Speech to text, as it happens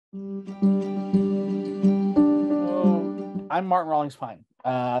Oh, I'm Martin Rawlings Pine.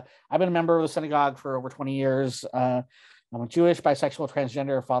 I've been a member of the synagogue for over 20 years. I'm a Jewish, bisexual,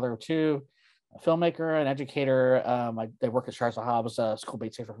 transgender, father of two, a filmmaker, an educator. I work at Sha'ar Zahav as a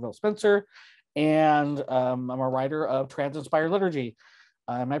school-based teacher for Phil Spencer, and I'm a writer of trans-inspired liturgy.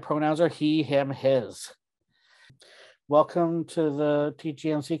 My pronouns are he, him, his. Welcome to the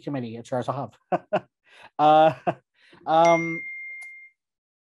TGNC committee at Sha'ar Zahav.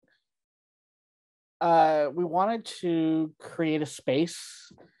 We wanted to create a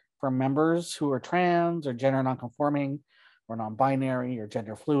space for members who are trans or gender nonconforming or non-binary or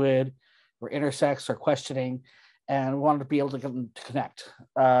gender fluid or intersex or questioning, and we wanted to be able to connect.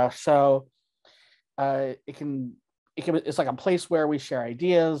 It's like a place where we share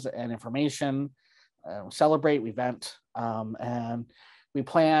ideas and information, celebrate, we vent, and we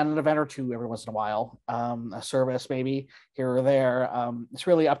plan an event or two every once in a while, a service maybe here or there. It's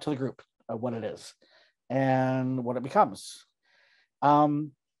really up to the group of what it is and what it becomes.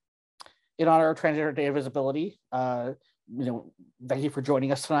 In honor of Transgender Day of Visibility, thank you for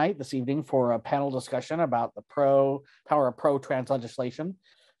joining us this evening for a panel discussion about the power of pro-trans legislation.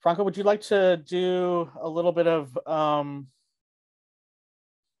 Franco, would you like to do a little bit of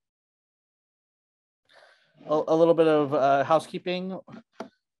housekeeping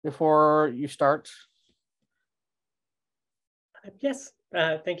before you start? Yes,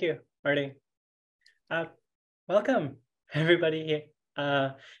 thank you, Marty. Welcome everybody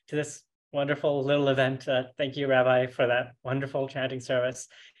to this wonderful little event. Thank you, Rabbi, for that wonderful chanting service.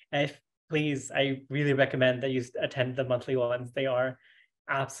 Please, I really recommend that you attend the monthly ones. They are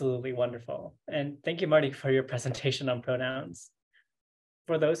absolutely wonderful. And thank you, Marty, for your presentation on pronouns.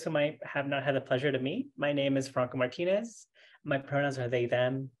 For those who might have not had the pleasure to meet, my name is Franco Martinez. My pronouns are they,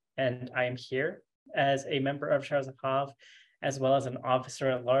 them, and I am here as a member of Sha'ar Zahav, as well as an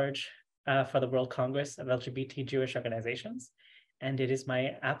officer at large for the World Congress of LGBT Jewish Organizations. And it is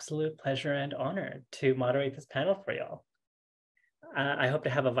my absolute pleasure and honor to moderate this panel for y'all. I hope to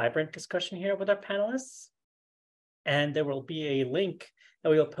have a vibrant discussion here with our panelists. And there will be a link that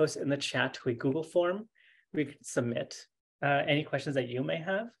we will post in the chat to a Google form where you can submit any questions that you may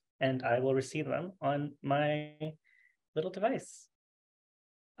have, and I will receive them on my little device.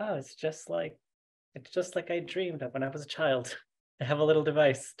 Oh, it's just like I dreamed of when I was a child. I have a little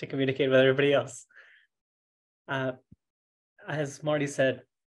device to communicate with everybody else. As Marty said,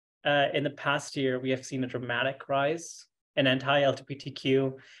 in the past year, we have seen a dramatic rise in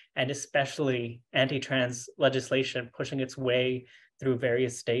anti-LGBTQ and especially anti-trans legislation pushing its way through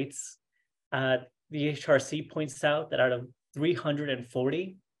various states. The HRC points out that out of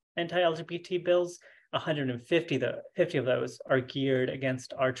 340 anti-LGBT bills, 150 of those are geared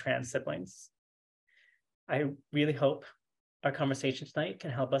against our trans siblings. I really hope our conversation tonight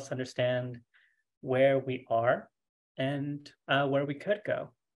can help us understand where we are and where we could go.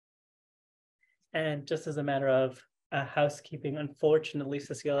 And just as a matter of housekeeping, unfortunately,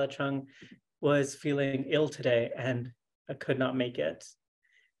 Cecilia Chung was feeling ill today and could not make it.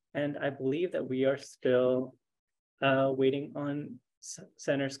 And I believe that we are still waiting on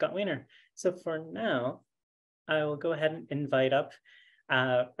Senator Scott Wiener. So for now, I will go ahead and invite up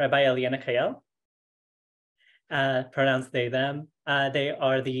Rabbi Eliana Kayel. Pronouns they, them. They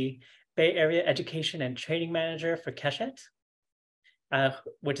are the Bay Area Education and Training Manager for Keshet,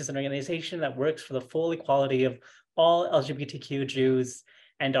 which is an organization that works for the full equality of all LGBTQ Jews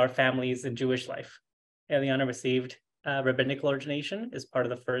and our families in Jewish life. Eliana received rabbinical ordination as part of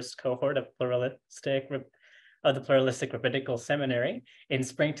the first cohort of the Pluralistic Rabbinical Seminary. In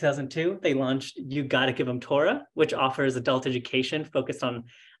spring 2002, they launched You Gotta Give Them Torah, which offers adult education focused on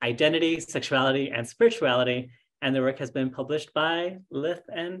identity, sexuality, and spirituality. And the work has been published by Lith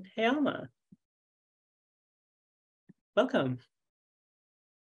and Hayama. Welcome.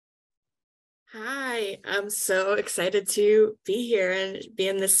 Hi, I'm so excited to be here and be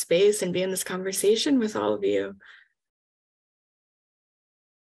in this space and be in this conversation with all of you.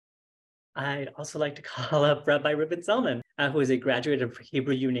 I'd also like to call up Rabbi Ray Bernstein, who is a graduate of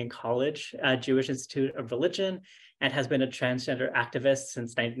Hebrew Union College, Jewish Institute of Religion, and has been a transgender activist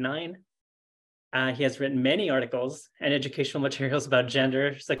since '99. He has written many articles and educational materials about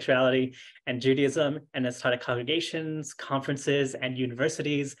gender, sexuality, and Judaism, and has taught at congregations, conferences, and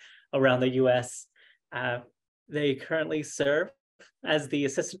universities around the US. They currently serve as the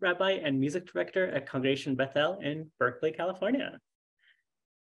assistant rabbi and music director at Congregation Bethel in Berkeley, California.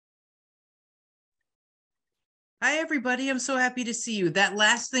 Hi, everybody. I'm so happy to see you. That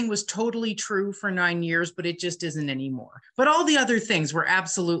last thing was totally true for 9 years, but it just isn't anymore. But all the other things were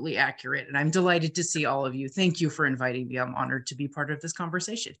absolutely accurate, and I'm delighted to see all of you. Thank you for inviting me. I'm honored to be part of this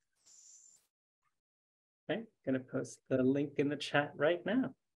conversation. Okay, gonna post the link in the chat right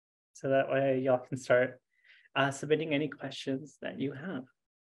now, so that way y'all can start submitting any questions that you have.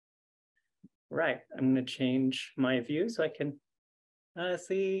 Right, I'm gonna change my view so I can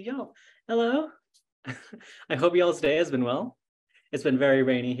see y'all. Hello. I hope y'all's day has been well. It's been very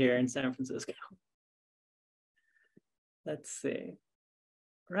rainy here in San Francisco. Let's see.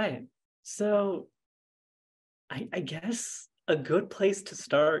 Right. So I guess a good place to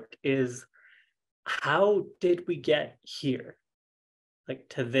start is, how did we get here? Like,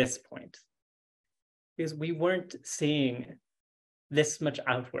 to this point? Because we weren't seeing this much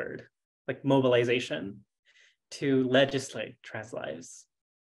outward, like, mobilization to legislate trans lives.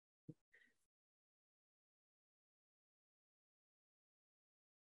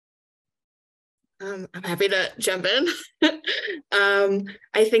 I'm happy to jump in.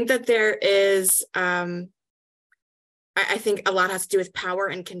 I think that there is, I think a lot has to do with power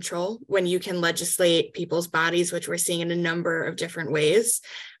and control. When you can legislate people's bodies, which we're seeing in a number of different ways,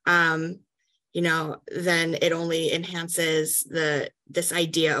 you know, then it only enhances this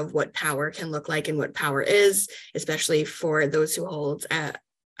idea of what power can look like and what power is, especially for those who hold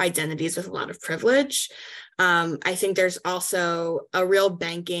identities with a lot of privilege. I think there's also a real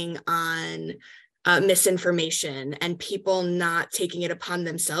banking on misinformation and people not taking it upon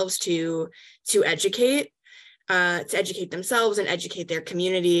themselves to educate themselves and educate their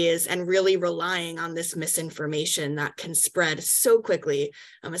communities, and really relying on this misinformation that can spread so quickly,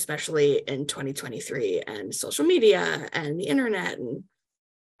 especially in 2023 and social media and the internet and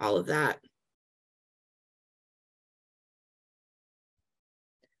all of that.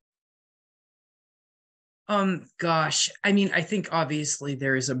 Gosh, I mean, I think obviously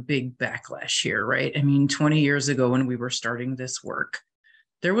there is a big backlash here, right? I mean, 20 years ago when we were starting this work,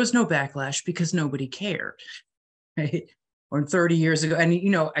 there was no backlash because nobody cared, right? Or 30 years ago. And,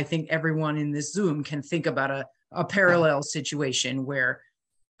 you know, I think everyone in this Zoom can think about a parallel situation where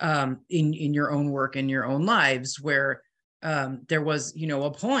in your own work, in your own lives, where there was, you know,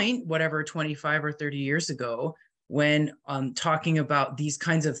 a point, whatever, 25 or 30 years ago, when talking about these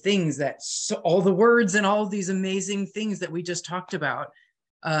kinds of things, that all the words and all of these amazing things that we just talked about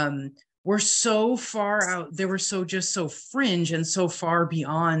were so far out, they were so fringe and so far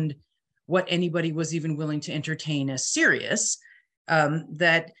beyond what anybody was even willing to entertain as serious,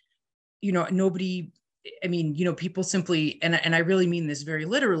 that, you know, nobody, I mean, you know, people simply, and I really mean this very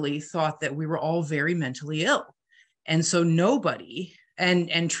literally, thought that we were all very mentally ill. And so nobody,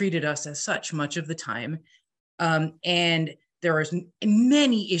 and treated us as such much of the time. And there are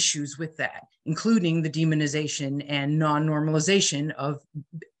many issues with that, including the demonization and non-normalization of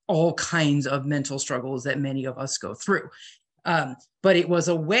all kinds of mental struggles that many of us go through. But it was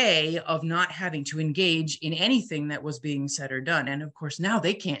a way of not having to engage in anything that was being said or done. And of course, now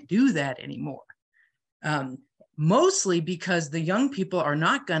they can't do that anymore. Mostly because the young people are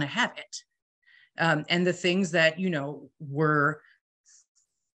not going to have it. And the things that, you know, were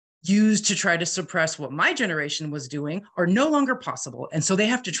used to try to suppress what my generation was doing are no longer possible. And so they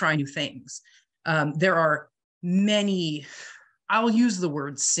have to try new things. There are many, I'll use the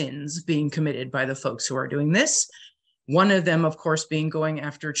word sins, being committed by the folks who are doing this. One of them, of course, being going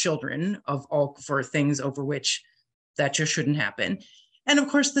after children for things over which that just shouldn't happen. And of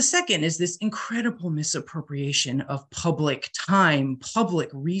course, the second is this incredible misappropriation of public time, public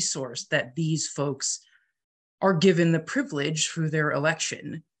resource that these folks are given the privilege through their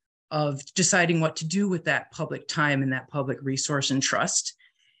election of deciding what to do with that public time and that public resource and trust.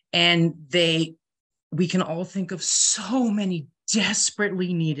 And we can all think of so many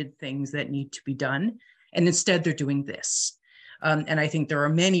desperately needed things that need to be done. And instead they're doing this. And I think there are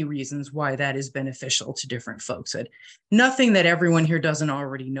many reasons why that is beneficial to different folks. And nothing that everyone here doesn't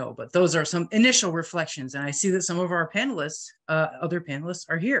already know, but those are some initial reflections. And I see that some of our panelists, other panelists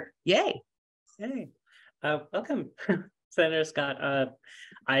are here. Yay. Yay. Welcome, Senator Scott.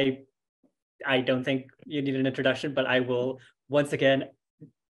 I don't think you need an introduction, but I will once again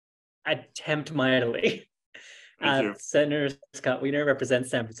attempt mightily. Senator Scott Wiener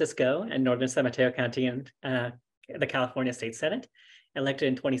represents San Francisco and Northern San Mateo County in the California State Senate. Elected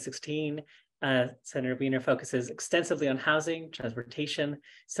in 2016, Senator Wiener focuses extensively on housing, transportation,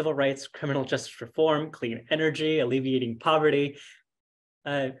 civil rights, criminal justice reform, clean energy, alleviating poverty.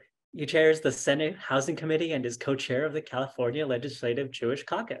 He chairs the Senate Housing Committee and is co-chair of the California Legislative Jewish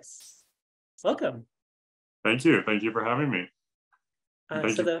Caucus. Welcome. Thank you. Thank you for having me.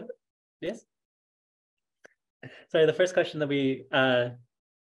 Yes. Sorry, the first question that we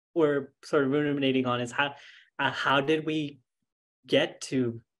were sort of ruminating on is how did we get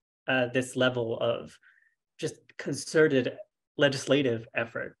to this level of just concerted legislative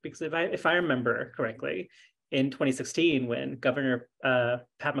effort? Because if I remember correctly, in 2016, when Governor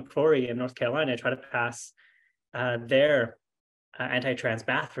Pat McCrory in North Carolina tried to pass their anti-trans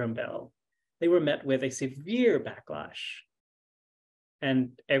bathroom bill, they were met with a severe backlash.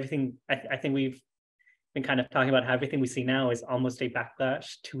 And everything, I think we've been kind of talking about how everything we see now is almost a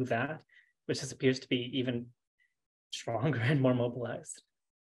backlash to that, which just appears to be even stronger and more mobilized.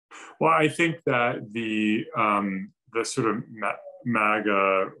 Well, I think that the sort of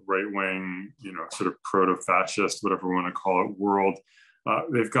MAGA right-wing, sort of proto-fascist, whatever we want to call it, world,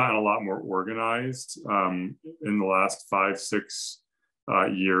 they've gotten a lot more organized in the last 5-6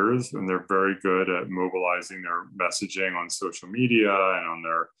 years, and they're very good at mobilizing their messaging on social media and on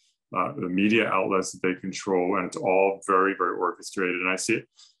their the media outlets that they control, and it's all very, very orchestrated. And I see it,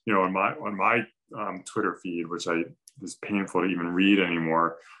 on my Twitter feed, which is painful to even read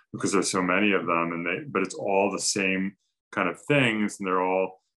anymore because there's so many of them, but it's all the same kind of things, and they're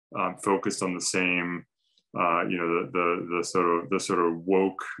all focused on the same, the sort of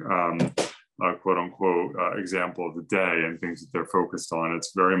woke, quote unquote, example of the day and things that they're focused on.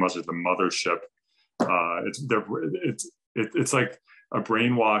 It's very much at the mothership. It's like a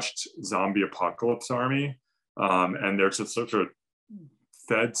brainwashed zombie apocalypse army, and they're just sort of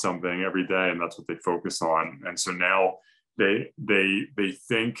fed something every day, and that's what they focus on. And so now they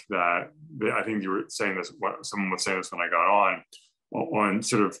think that I think you were saying this. Someone was saying this when I got on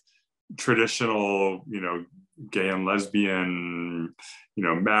sort of traditional, gay and lesbian,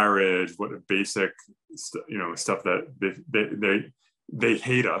 marriage, what basic, stuff that they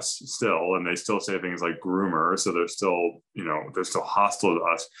hate us still, and they still say things like groomer. So they're still hostile to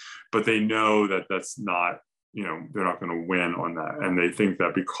us, but they know that that's not, they're not going to win on that. And they think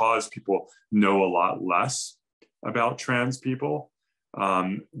that because people know a lot less about trans people,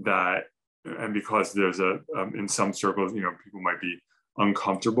 and because there's in some circles, people might be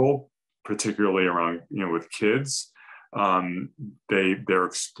uncomfortable, particularly around, with kids, they're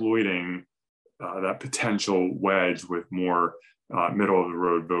exploiting that potential wedge with more middle of the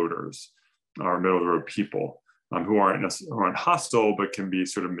road voters or middle of the road people who aren't hostile, but can be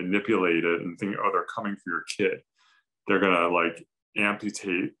sort of manipulated and think, oh, they're coming for your kid. They're gonna like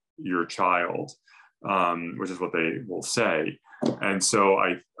amputate your child, which is what they will say. And so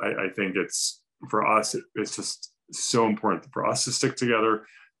I think it's, for us, it's just so important for us to stick together,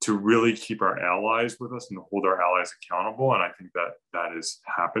 to really keep our allies with us and to hold our allies accountable. And I think that is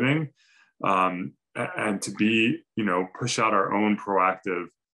happening. And to be, push out our own proactive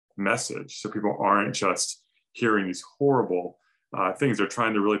message, so people aren't just hearing these horrible things. They're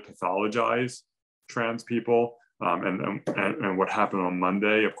trying to really pathologize trans people. And what happened on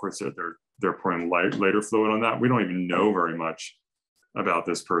Monday, of course, they're pouring later fluid on that. We don't even know very much about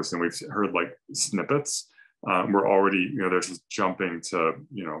this person. We've heard like snippets. We're already, they're just jumping to,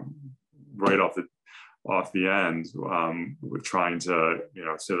 right off the end, with trying to,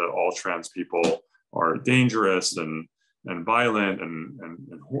 say that all trans people are dangerous and violent,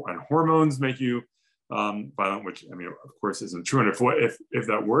 and hormones make you violent, which, I mean, of course isn't true. And if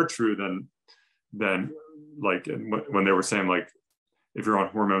that were true, then like when they were saying like, if you're on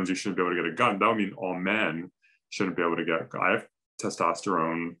hormones, you shouldn't be able to get a gun, that would mean all men shouldn't be able to get. I have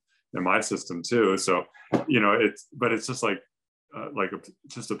testosterone in my system too, so it's just like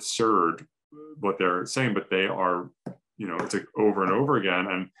just absurd what they're saying. But they are, it's like over and over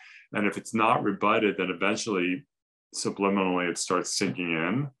again, and if it's not rebutted, then eventually subliminally it starts sinking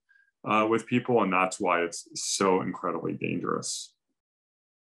in with people, and that's why it's so incredibly dangerous.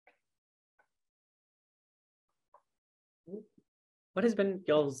 What has been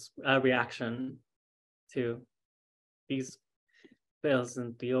y'all's reaction to these bills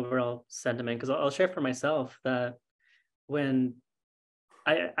and the overall sentiment? Because I'll share for myself that when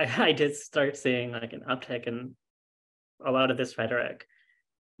I did start seeing like an uptick in a lot of this rhetoric,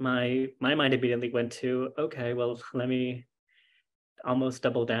 my mind immediately went to, okay, well, let me almost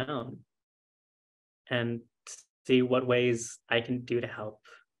double down and see what ways I can do to help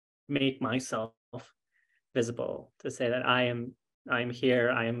make myself visible, to say that I'm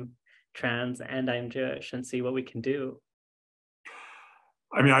here, I am trans, and I'm Jewish, and see what we can do.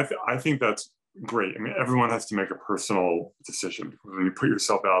 I mean, I think that's great. I mean, everyone has to make a personal decision. When you put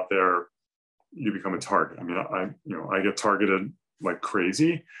yourself out there, you become a target. I mean, I get targeted like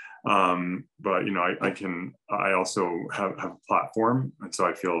crazy, but I also have a platform, and so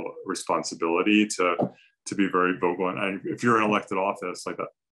I feel responsibility to be very vocal. And if you're in elected office, like that,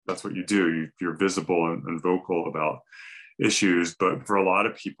 that's what you do. You're visible and vocal about issues. But for a lot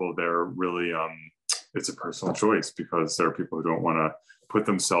of people, they're really, it's a personal choice, because there are people who don't want to put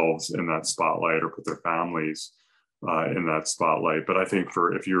themselves in that spotlight or put their families in that spotlight. But I think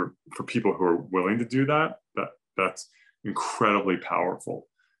for people who are willing to do that, that's incredibly powerful.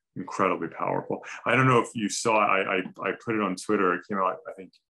 Incredibly powerful. I don't know if you saw, I put it on Twitter. It came out, I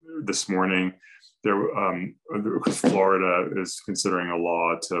think, this morning. Because Florida is considering a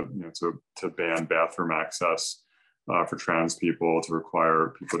law to ban bathroom access for trans people, to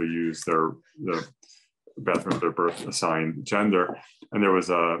require people to use the bathroom of their birth assigned gender. And there was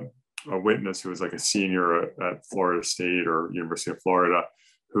a witness who was like a senior at Florida State or University of Florida,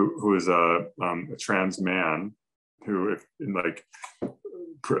 who is a trans man who,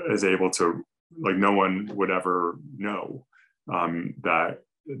 is able to, like, no one would ever know that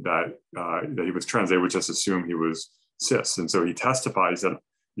he was trans. They would just assume he was cis. And so he testifies that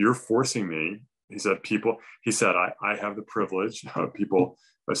you're forcing me. He said, I have the privilege of people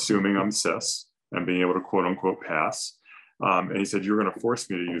assuming I'm cis and being able to quote unquote pass. And he said, you're going to force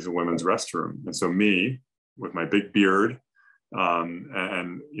me to use a women's restroom. And so me, with my big beard, and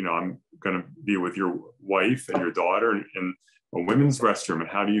I'm going to be with your wife and your daughter in a women's restroom. And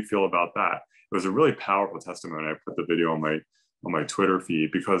how do you feel about that? It was a really powerful testimony. I put the video on my Twitter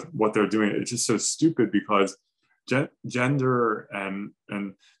feed, because what they're doing, it's just so stupid, because gender and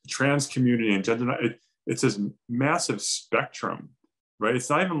the trans community and gender, it's this massive spectrum, right? It's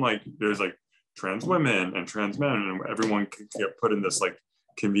not even like there's like trans women and trans men and everyone can get put in this like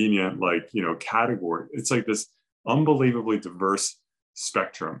convenient, category. It's like this unbelievably diverse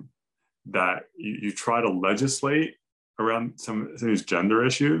spectrum that you try to legislate around some of these gender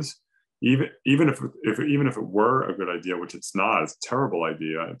issues, even if it were a good idea, which it's not. It's a terrible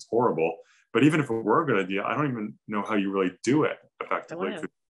idea. It's horrible. But even if it were a good idea, I don't even know how you really do it effectively.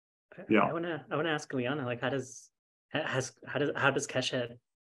 I want to ask Liana, like, how does Keshet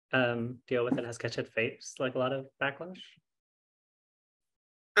deal with it? Has Keshet faced like a lot of backlash?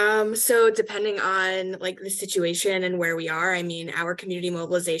 So depending on like the situation and where we are, I mean, our community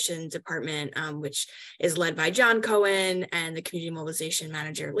mobilization department, which is led by John Cohen, and the community mobilization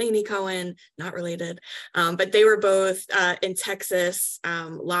manager, Lainey Cohen, not related, but they were both in Texas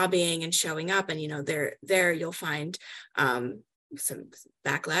lobbying and showing up, and there you'll find some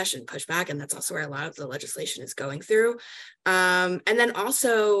backlash and pushback, and that's also where a lot of the legislation is going through. And then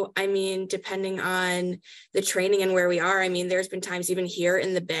also, I mean, depending on the training and where we are, I mean, there's been times even here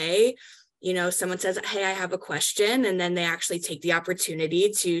in the Bay, someone says, hey, I have a question, and then they actually take the opportunity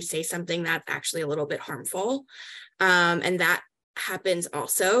to say something that's actually a little bit harmful. And that happens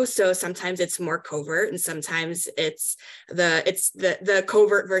also. So sometimes it's more covert, and sometimes it's the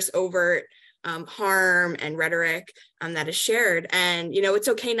covert versus overt harm and rhetoric that is shared. And it's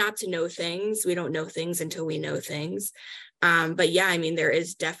okay not to know things. We don't know things until we know things. But yeah, I mean, there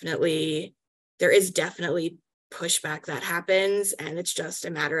is definitely pushback that happens, and it's just a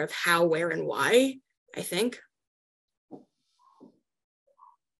matter of how, where, and why, I think.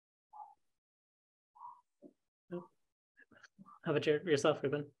 How about yourself,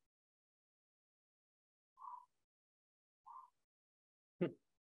 Ruben?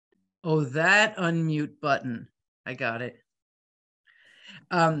 Oh, that unmute button. I got it.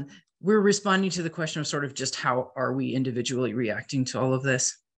 We're responding to the question of sort of just how are we individually reacting to all of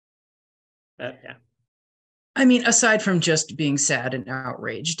this? Yeah. I mean, aside from just being sad and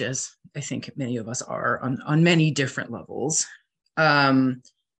outraged, as I think many of us are on many different levels,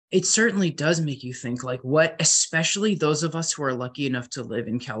 it certainly does make you think, like, what, especially those of us who are lucky enough to live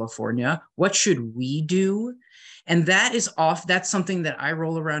in California, what should we do? And that's something that I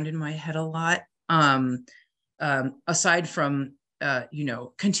roll around in my head a lot. Aside from,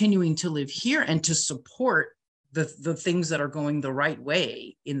 continuing to live here and to support the things that are going the right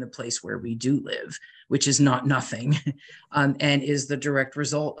way in the place where we do live, which is not nothing, and is the direct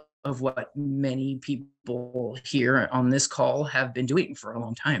result of what many people here on this call have been doing for a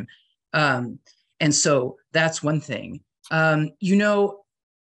long time. And so that's one thing.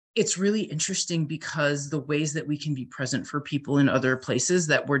 It's really interesting because the ways that we can be present for people in other places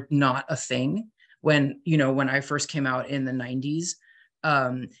that were not a thing when I first came out in the 90s,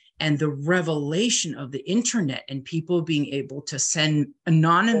 and the revelation of the internet and people being able to send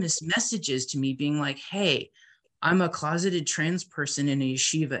anonymous messages to me being like, hey, I'm a closeted trans person in a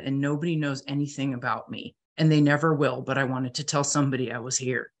yeshiva and nobody knows anything about me, and they never will, but I wanted to tell somebody I was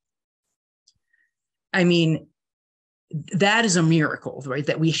here. I mean, that is a miracle, right?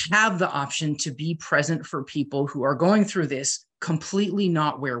 That we have the option to be present for people who are going through this completely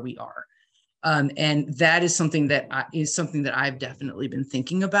not where we are. And that is something that I've definitely been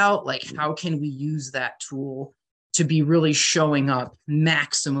thinking about. Like, how can we use that tool to be really showing up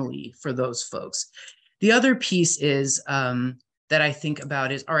maximally for those folks? The other piece is that I think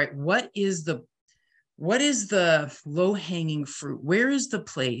about is, all right, what is the low-hanging fruit? Where is the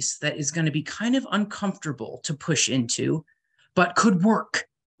place that is going to be kind of uncomfortable to push into, but could work,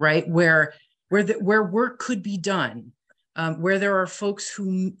 right? Where work could be done, where there are folks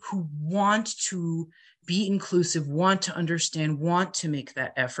who want to be inclusive, want to understand, want to make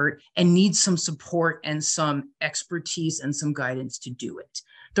that effort, and need some support and some expertise and some guidance to do it.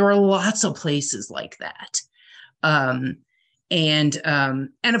 There are lots of places like that.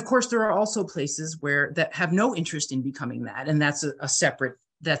 And of course, there are also places that have no interest in becoming that, and that's a separate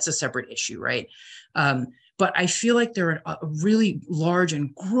issue, right? But I feel like there are a really large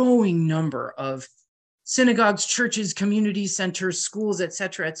and growing number of synagogues, churches, community centers, schools, et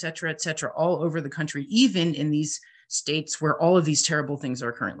cetera, all over the country, even in these states where all of these terrible things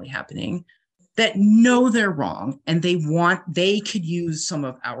are currently happening, that know they're wrong, and they could use some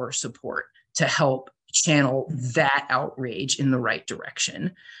of our support to help channel that outrage in the right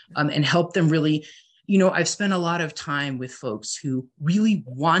direction, and help them really, I've spent a lot of time with folks who really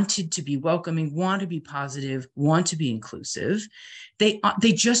wanted to be welcoming, want to be positive, want to be inclusive. They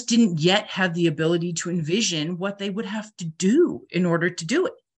just didn't yet have the ability to envision what they would have to do in order to do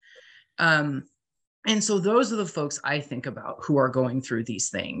it. And so those are the folks I think about who are going through these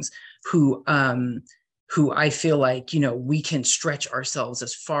things, who I feel like, we can stretch ourselves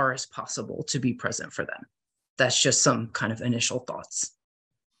as far as possible to be present for them. That's just some kind of initial thoughts.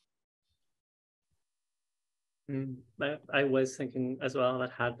 I was thinking as well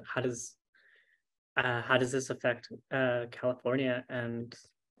that how does this affect California? And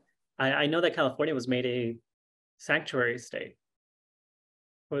I know that California was made a sanctuary state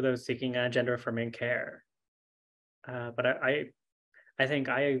for those seeking gender affirming care, but I think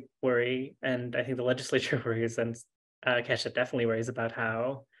I worry, and I think the legislature worries, and Kesha definitely worries about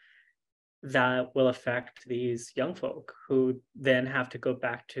how that will affect these young folk who then have to go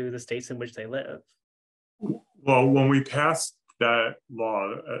back to the states in which they live. Well, when we passed that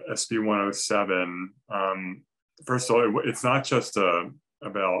law, SB 107, first of all, it's not just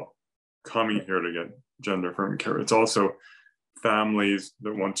about coming here to get gender affirming care. It's also families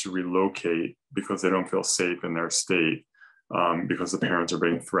that want to relocate because they don't feel safe in their state, because the parents are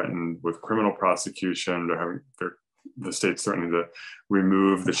being threatened with criminal prosecution. The state's threatening to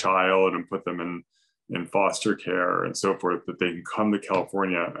remove the child and put them in foster care and so forth, that they can come to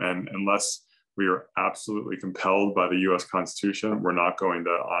California. And unless we are absolutely compelled by the US Constitution, we're not going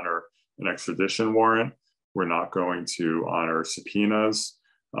to honor an extradition warrant. We're not going to honor subpoenas.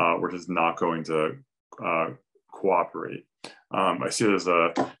 We're just not going to cooperate. I see there's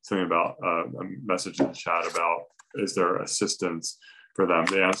something about a message in the chat about, is there assistance for them?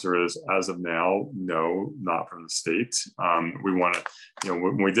 The answer is, as of now, no, not from the state. We want to,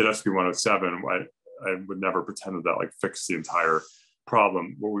 when we did SB 107, I would never pretend that like fixed the entire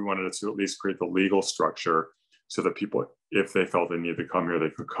problem. What we wanted to at least create the legal structure so that people, if they felt they needed to come here,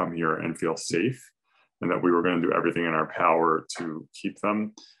 they could come here and feel safe, and that we were going to do everything in our power to keep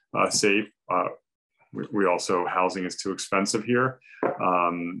them safe. We also, housing is too expensive here.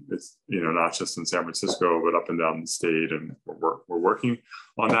 It's not just in San Francisco, but up and down the state, and we're working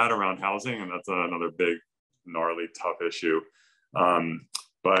on that around housing, and that's another big, gnarly, tough issue.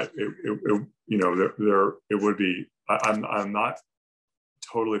 But it would be. I'm not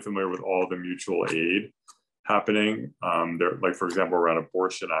totally familiar with all the mutual aid happening. There, like for example, around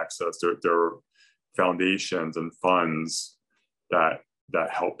abortion access, there are foundations and funds that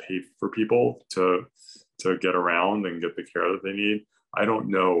help pay for people to get around and get the care that they need. I don't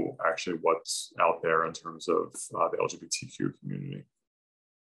know actually what's out there in terms of the LGBTQ community.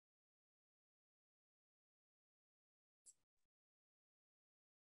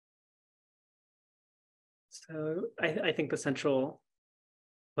 So I think the central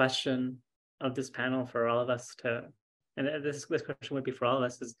question of this panel for all of us and this question would be for all of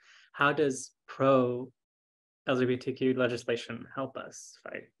us, is how does pro-LGBTQ legislation help us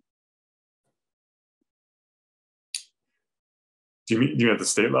fight? Do you mean at the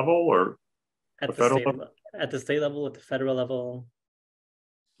state level or at the federal level? At the state level, at the federal level?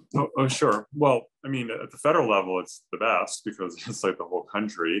 Oh, sure. Well, I mean, at the federal level, it's the best because it's like the whole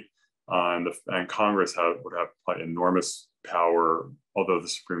country, and Congress would have enormous power, although the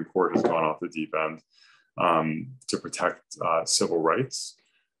Supreme Court has gone off the deep end, to protect civil rights.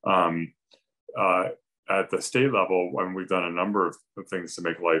 At the state level, when we've done a number of things to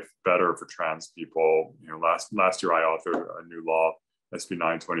make life better for trans people, last year I authored a new law SB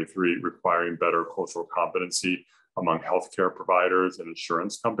 923, requiring better cultural competency among healthcare providers and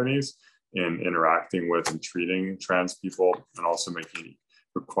insurance companies in interacting with and treating trans people, and also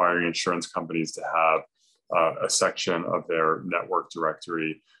requiring insurance companies to have a section of their network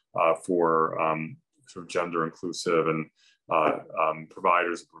directory for sort of gender inclusive and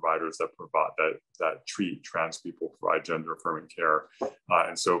providers that treat trans people, provide gender affirming care,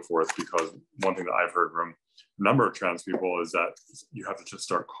 and so forth. Because one thing that I've heard from a number of trans people is that you have to just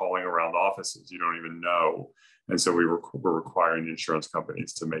start calling around offices you don't even know, and so we're requiring the insurance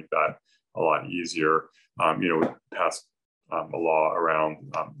companies to make that a lot easier. We passed a law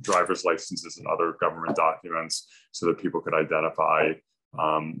around driver's licenses and other government documents so that people could identify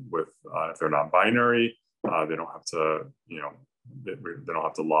with if they're non-binary. They don't have to, they don't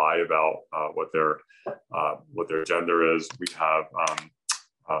have to lie about what their gender is.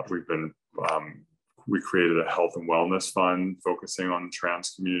 We created a health and wellness fund focusing on the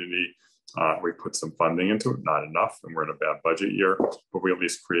trans community. We put some funding into it, not enough, and we're in a bad budget year, but we at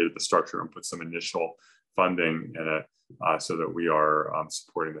least created the structure and put some initial funding in it so that we are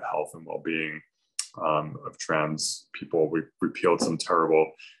supporting the health and well-being of trans people. We repealed some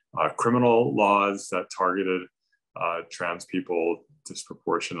terrible criminal laws that targeted trans people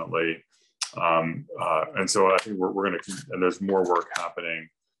disproportionately. And so I think we're going to, and there's more work happening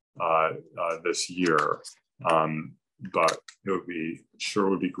this year. But it would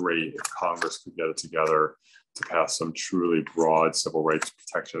be great if Congress could get it together to pass some truly broad civil rights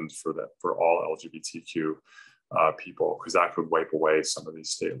protections for all LGBTQ people, because that could wipe away some of these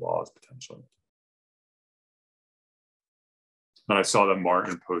state laws potentially. And I saw that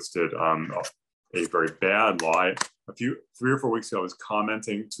Martin posted a very bad law. 3 or 4 weeks ago, I was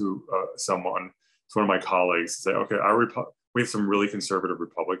commenting to one of my colleagues, to say, okay, we have some really conservative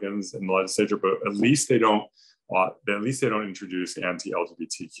Republicans in the legislature, but at least they don't introduce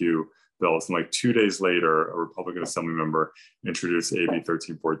anti-LGBTQ bills. And like 2 days later, a Republican Assembly member introduced AB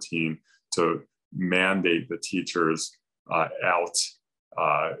 1314 to mandate the teachers out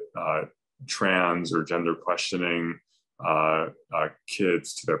trans or gender questioning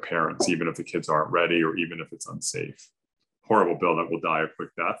kids to their parents, even if the kids aren't ready or even if it's unsafe. Horrible bill that will die a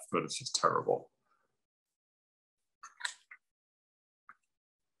quick death, but it's just terrible.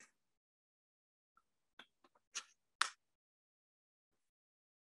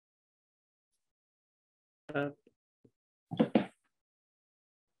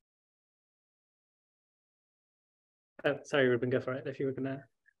 Sorry, Ruben, go for it if you were gonna.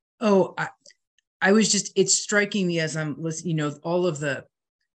 Oh, I was just, it's striking me as I'm listening, all of the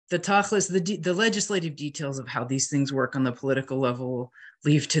tachlis, the legislative details of how these things work on the political level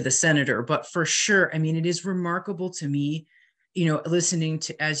leave to the senator. But for sure, I mean, it is remarkable to me, listening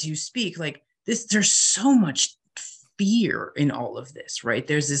to, as you speak, like this, there's so much fear in all of this, right?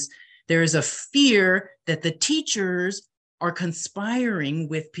 There is a fear that the teachers are conspiring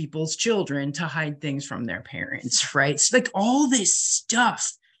with people's children to hide things from their parents, right? It's like all this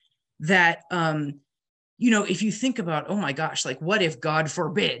stuff that, if you think about, oh my gosh, like what if, God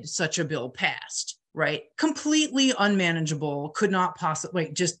forbid, such a bill passed, right? Completely unmanageable, could not possibly,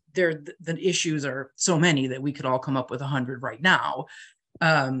 the issues are so many that we could all come up with 100 right now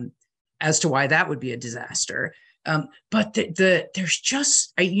as to why that would be a disaster. But there's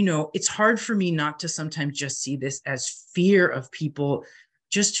just, it's hard for me not to sometimes just see this as fear of people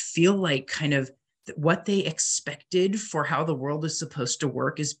just feel like kind of what they expected for how the world is supposed to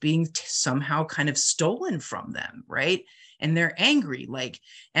work is being somehow kind of stolen from them, right? And they're angry,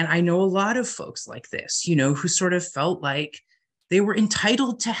 and I know a lot of folks like this, who sort of felt like they were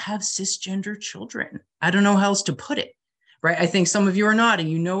entitled to have cisgender children. I don't know how else to put it, right? I think some of you are nodding,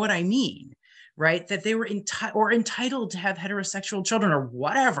 you know what I mean, right? That they were entitled to have heterosexual children or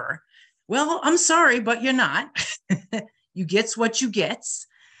whatever. Well, I'm sorry, but you're not. You gets what you gets.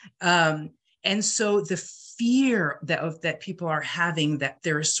 And so the fear that people are having, that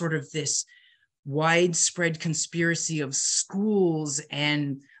there is sort of this widespread conspiracy of schools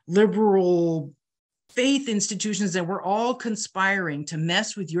and liberal faith institutions that we're all conspiring to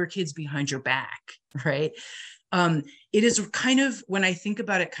mess with your kids behind your back, right? It is kind of, when I think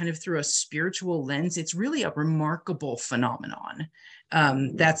about it kind of through a spiritual lens, it's really a remarkable phenomenon.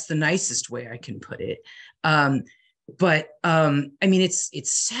 That's the nicest way I can put it. But I mean,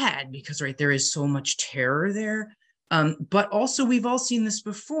 it's sad because, right, there is so much terror there. But also we've all seen this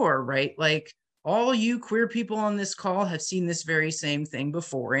before, right? Like all you queer people on this call have seen this very same thing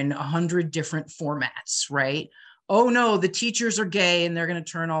before in 100 different formats, right? Oh no, the teachers are gay and they're going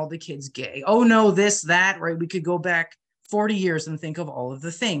to turn all the kids gay. Oh no, this, that, right? We could go back 40 years and think of all of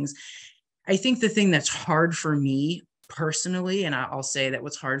the things. I think the thing that's hard for me personally, and I'll say that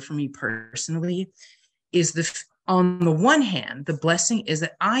what's hard for me personally is on the one hand, the blessing is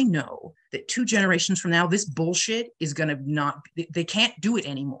that I know that 2 generations from now, this bullshit is going to they can't do it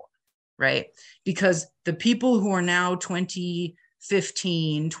anymore, right? Because the people who are now 20,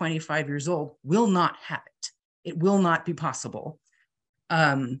 15, 25 years old will not have it. It will not be possible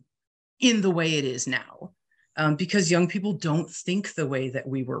in the way it is now. Because young people don't think the way that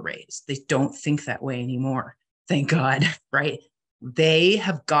we were raised. They don't think that way anymore. Thank God, right? They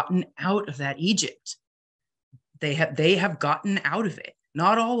have gotten out of that Egypt. They have gotten out of it.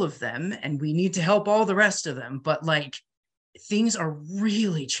 Not all of them, and we need to help all the rest of them, but like things are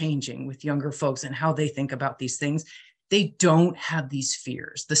really changing with younger folks and how they think about these things. They don't have these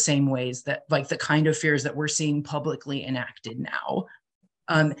fears the same ways that, like the kind of fears that we're seeing publicly enacted now.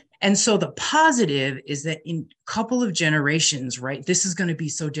 And so the positive is that in a couple of generations, right, this is going to be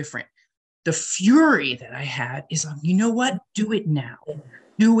so different. The fury that I had is, you know what? Do it now.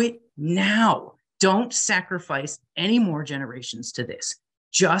 Do it now. Don't sacrifice any more generations to this.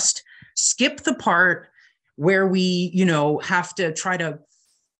 Just skip the part where we, have to try to,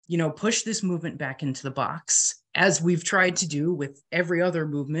 push this movement back into the box, as we've tried to do with every other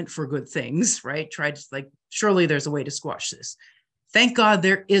movement for good things, right? Tried to surely there's a way to squash this. Thank God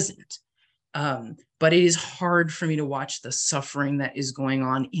there isn't. But it is hard for me to watch the suffering that is going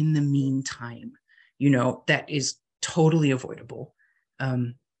on in the meantime, that is totally avoidable.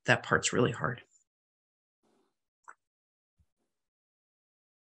 That part's really hard.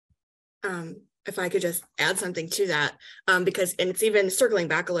 If I could just add something to that, because, and it's even circling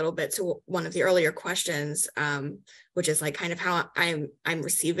back a little bit to one of the earlier questions, which is like kind of how I'm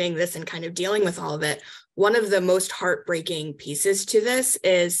receiving this and kind of dealing with all of it. One of the most heartbreaking pieces to this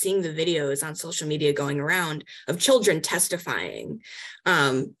is seeing the videos on social media going around of children testifying,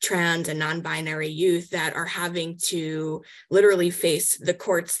 trans and non-binary youth that are having to literally face the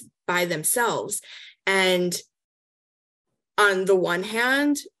courts by themselves. And on the one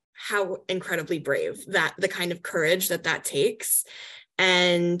hand, how incredibly brave, that the kind of courage that takes.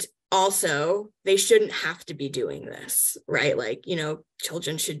 And also, they shouldn't have to be doing this, right?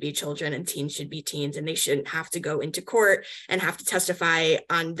 Children should be children and teens should be teens, and they shouldn't have to go into court and have to testify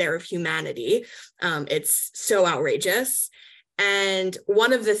on their humanity. It's so outrageous. And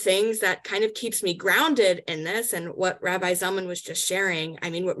one of the things that kind of keeps me grounded in this, and what Rabbi Zalman was just sharing,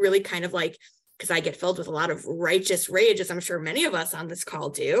 what really kind of because I get filled with a lot of righteous rage, as I'm sure many of us on this call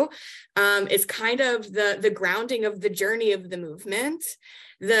do, is kind of the grounding of the journey of the movement.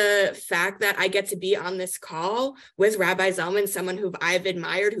 The fact that I get to be on this call with Rabbi Zalman, someone who I've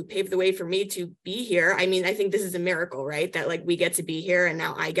admired, who paved the way for me to be here. I think this is a miracle, right? That we get to be here, and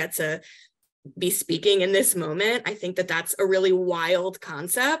now I get to be speaking in this moment. I think that's a really wild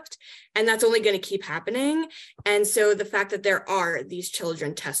concept, and that's only going to keep happening. And so the fact that there are these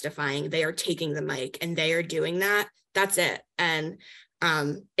children testifying, they are taking the mic and they are doing that, that's it. And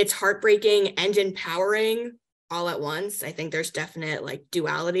it's heartbreaking and empowering all at once. I think there's definite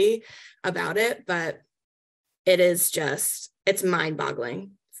duality about it, but it is it's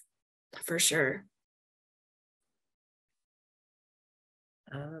mind-boggling for sure.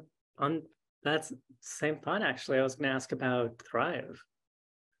 On that same thought, actually, I was going to ask about Thrive.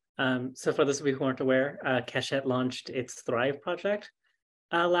 So for those of you who aren't aware, Keshet launched its Thrive project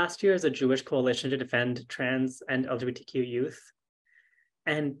last year as a Jewish coalition to defend trans and LGBTQ youth.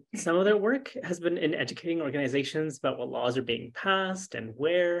 And some of their work has been in educating organizations about what laws are being passed and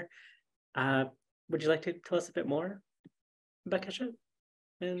where. Would you like to tell us a bit more about Keshet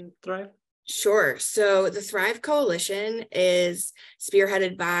and Thrive? Sure. So the Thrive Coalition is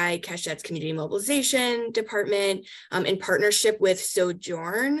spearheaded by Keshet's Community Mobilization Department in partnership with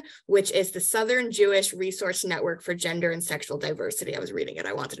Sojourn, which is the Southern Jewish Resource Network for Gender and Sexual Diversity. I was reading it.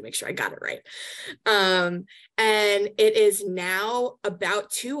 I wanted to make sure I got it right. And it is now about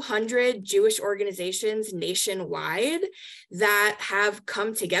 200 Jewish organizations nationwide that have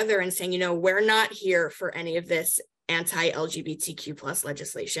come together and saying, we're not here for any of this anti-LGBTQ plus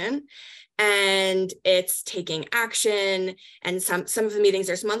legislation. And it's taking action. And some of the meetings,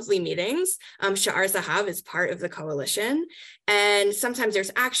 there's monthly meetings. Sha'ar Zahav is part of the coalition. And sometimes there's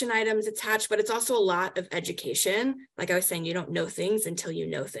action items attached, but it's also a lot of education. Like I was saying, you don't know things until you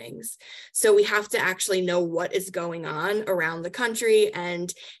know things. So we have to actually know what is going on around the country.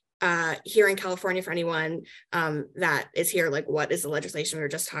 And here in California, for anyone that is here, what is the legislation we were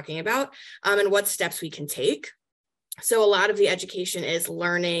just talking about, and what steps we can take. So a lot of the education is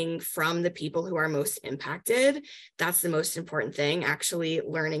learning from the people who are most impacted. That's the most important thing, actually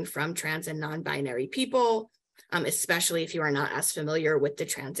learning from trans and non-binary people, especially if you are not as familiar with the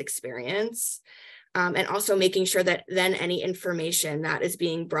trans experience. And also making sure that then any information that is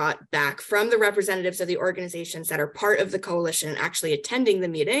being brought back from the representatives of the organizations that are part of the coalition actually attending the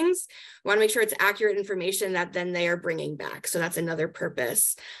meetings, we want to make sure it's accurate information that then they are bringing back. So that's another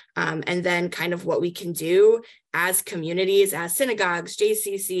purpose. And then kind of what we can do as communities, as synagogues,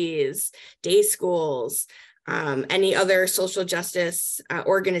 JCCs, day schools, any other social justice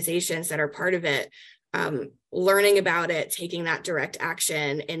organizations that are part of it, learning about it, taking that direct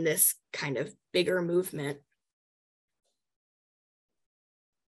action in this kind of bigger movement.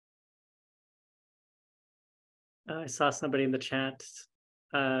 I saw somebody in the chat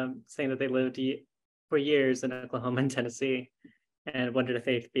saying that they lived for years in Oklahoma and Tennessee and wondered if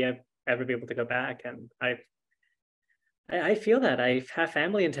they'd ever be able to go back. And I feel that. I have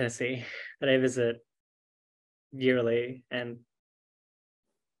family in Tennessee that I visit yearly, and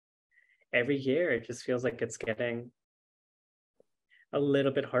every year it just feels like it's getting a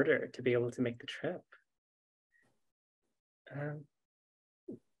little bit harder to be able to make the trip.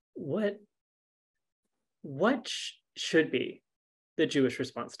 What should be the Jewish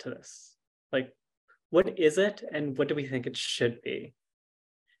response to this? Like, what is it, and what do we think it should be?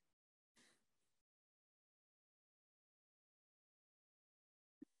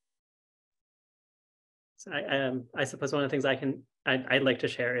 So I suppose one of the things I'd like to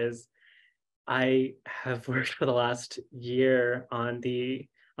share is I have worked for the last year on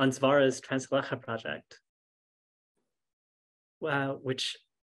Zvara's Transgender project, which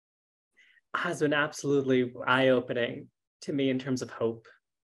has been absolutely eye-opening to me in terms of hope.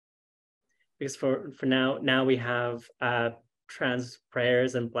 Because for now we have trans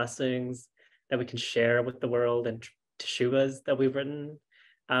prayers and blessings that we can share with the world, and teshuvas that we've written,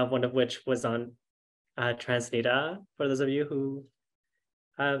 one of which was on Trans Nida, for those of you who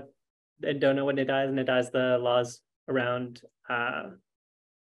don't know what Nida is. Nida is the laws around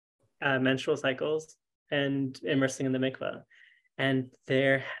menstrual cycles and immersing in the mikveh. And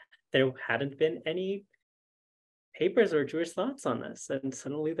there hadn't been any papers or Jewish thoughts on this, and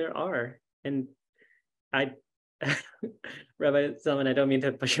suddenly there are. And Rabbi Zellman, I don't mean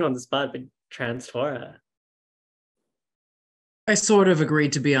to put you on the spot, but trans Torah. I sort of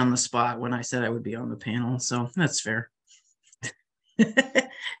agreed to be on the spot when I said I would be on the panel, so that's fair.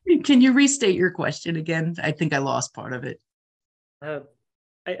 Can you restate your question again? I think I lost part of it.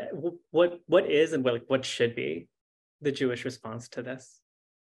 What is and what should be the Jewish response to this?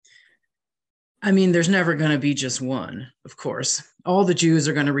 I mean, there's never going to be just one, of course. All the Jews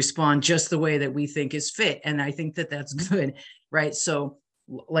are going to respond just the way that we think is fit, and I think that that's good, right? So,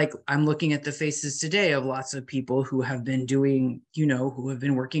 like, I'm looking at the faces today of lots of people who have been doing, who have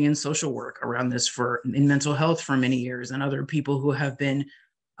been working in social work around this in mental health for many years, and other people who have been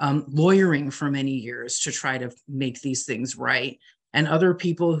lawyering for many years to try to make these things right, and other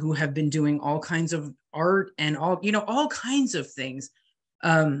people who have been doing all kinds of art and all kinds of things.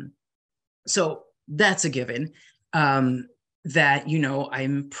 So that's a given. That,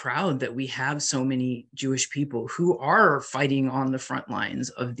 I'm proud that we have so many Jewish people who are fighting on the front lines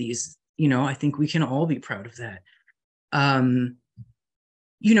of these, I think we can all be proud of that. I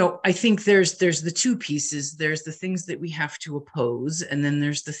think there's the two pieces. There's the things that we have to oppose, and then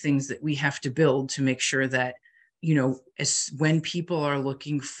there's the things that we have to build to make sure that, when people are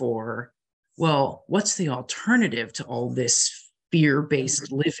looking for, well, what's the alternative to all this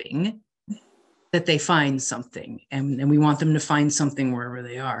fear-based living, that they find something, and we want them to find something wherever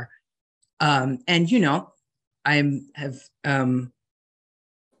they are. I have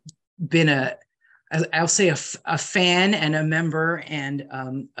been I'll say a fan and a member, and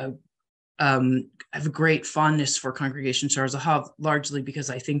I have a great fondness for Congregation Sha'ar Zahav, largely because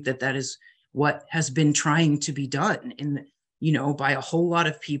I think that is what has been trying to be done by a whole lot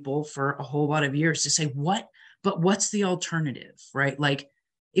of people for a whole lot of years, to say what's the alternative, right? Like,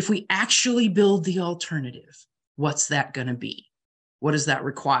 if we actually build the alternative, what's that going to be? What does that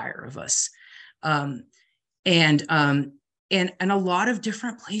require of us? And a lot of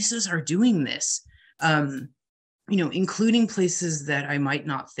different places are doing this, including places that I might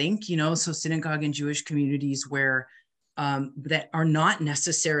not think, so synagogue and Jewish communities where that are not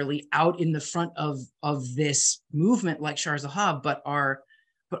necessarily out in the front of this movement like Sha'ar Zahav, but are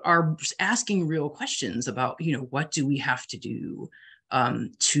asking real questions about, what do we have to do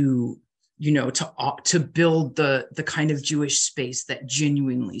to build the kind of Jewish space that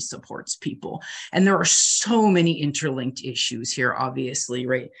genuinely supports people. And there are so many interlinked issues here, obviously,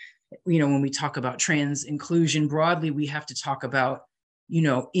 right? When we talk about trans inclusion broadly, we have to talk about,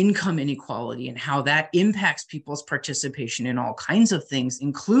 income inequality and how that impacts people's participation in all kinds of things,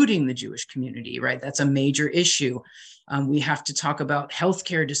 including the Jewish community, right? That's a major issue. We have to talk about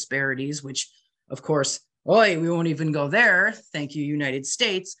healthcare disparities, which Of course, we won't even go there. Thank you, United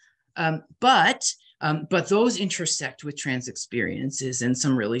States. But those intersect with trans experiences in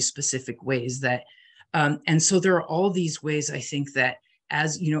some really specific ways that, and so there are all these ways, I think, that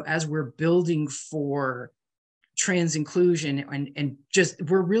as we're building for trans inclusion and just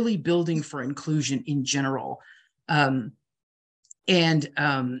we're really building for inclusion in general. As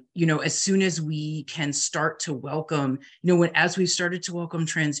soon as we can start to welcome, as we've started to welcome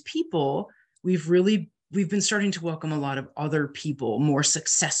trans people, we've been starting to welcome a lot of other people more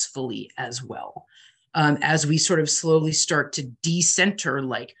successfully as well. As we sort of slowly start to decenter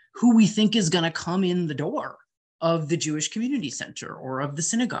like who we think is going to come in the door of the Jewish Community Center or of the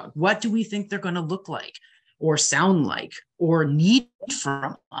synagogue. What do we think they're going to look like or sound like or need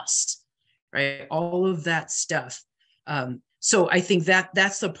from us, right? All of that stuff. So I think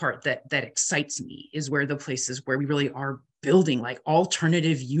that's the part that excites me, is where the places where we really are building like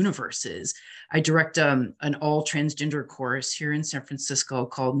alternative universes. I direct an all transgender chorus here in San Francisco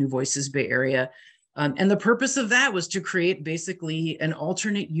called New Voices Bay Area. And the purpose of that was to create basically an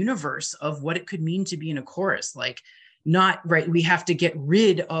alternate universe of what it could mean to be in a chorus. Like, not right, we have to get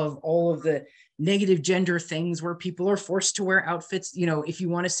rid of all of the negative gender things where people are forced to wear outfits. If you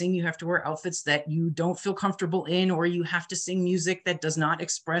want to sing, you have to wear outfits that you don't feel comfortable in, or you have to sing music that does not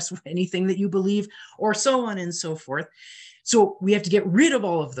express anything that you believe, or so on and so forth. So we have to get rid of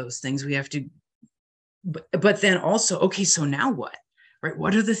all of those things. We have to, but then also, okay, so now what, right?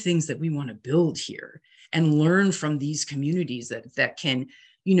 What are the things that we want to build here and learn from these communities that can,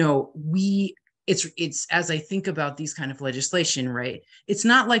 it's as I think about these kind of legislation, right? It's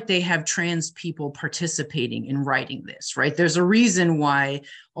not like they have trans people participating in writing this, right? There's a reason why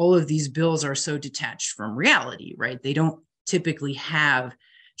all of these bills are so detached from reality, right? They don't typically have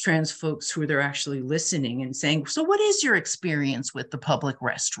trans folks who they're actually listening and saying, so what is your experience with the public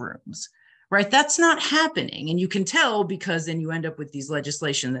restrooms, right? That's not happening. And you can tell because then you end up with these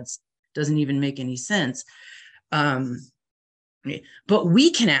legislation that doesn't even make any sense. But we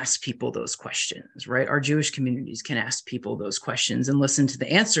can ask people those questions, right? Our Jewish communities can ask people those questions and listen to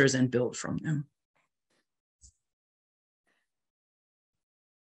the answers and build from them.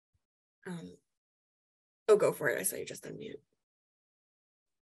 Go for it. I saw you just unmute.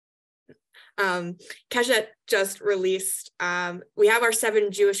 Keshet just released, we have our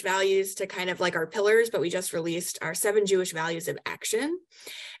 7 Jewish values to kind of like our pillars, but we just released our 7 Jewish values of action.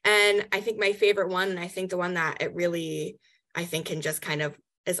 And I think my favorite one, and I think the one that it really, I think can just kind of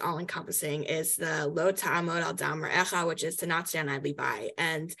is all encompassing, is the lo ta'amod al dam ra'echa, which is to not stand idly by.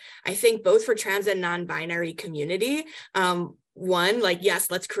 And I think both for trans and non-binary community, one, like, yes,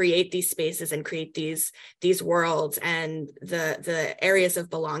 let's create these spaces and create these worlds and the areas of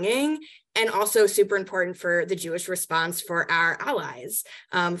belonging. And also super important for the Jewish response for our allies,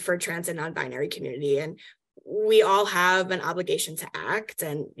 for trans and non-binary community. And we all have an obligation to act.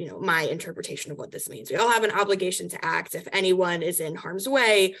 And, my interpretation of what this means, we all have an obligation to act if anyone is in harm's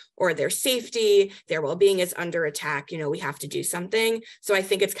way or their safety, their well-being is under attack, we have to do something. So I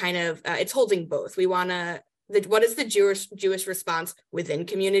think it's kind of, it's holding both. We want to, what is the Jewish response within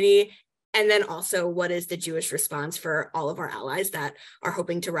community? And then also, what is the Jewish response for all of our allies that are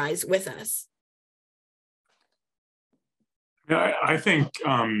hoping to rise with us? Yeah, I think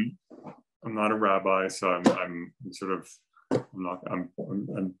I'm not a rabbi, so I'm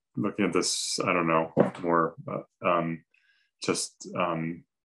looking at this, I don't know, more I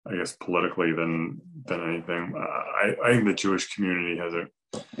guess politically than anything. I think the Jewish community has an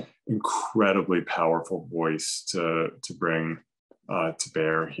incredibly powerful voice to bring to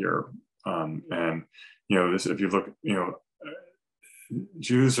bear here. And if you look,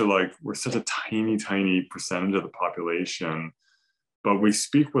 Jews are we're such a tiny percentage of the population, but we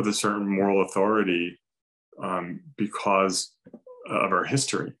speak with a certain moral authority because of our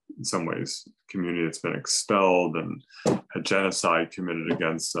history. In some ways, community that's been expelled and had genocide committed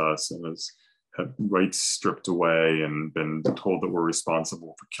against us and has had rights stripped away and been told that we're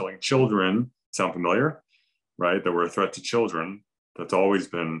responsible for killing children. Sound familiar? Right? That we're a threat to children. That's always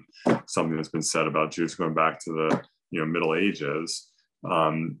been something that's been said about Jews going back to the Middle Ages.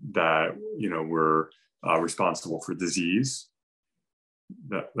 That we're responsible for disease.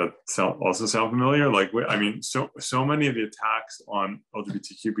 That also sound familiar? So many of the attacks on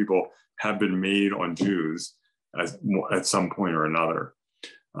LGBTQ people have been made on Jews at some point or another.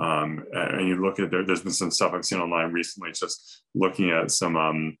 And you look at there's been some stuff I've seen online recently, just looking at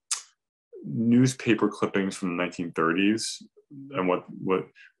some newspaper clippings from the 1930s and what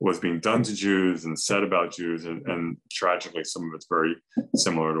was being done to Jews and said about Jews, and tragically some of it's very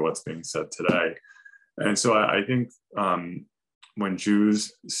similar to what's being said today. And so I think when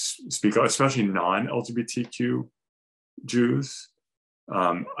Jews speak up, especially non-LGBTQ Jews,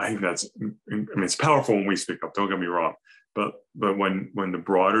 I think it's powerful when we speak up, don't get me wrong, but when the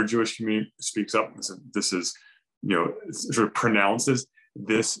broader Jewish community speaks up, this is, sort of pronounces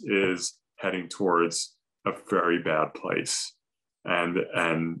this is heading towards a very bad place.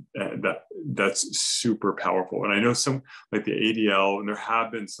 And that's super powerful. And I know some, like the ADL, and there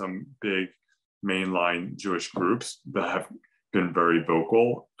have been some big mainline Jewish groups that have been very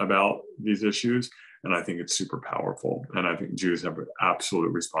vocal about these issues. And I think it's super powerful. And I think Jews have an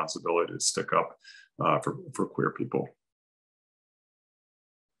absolute responsibility to stick up for queer people.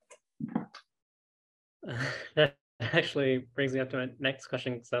 That actually brings me up to my next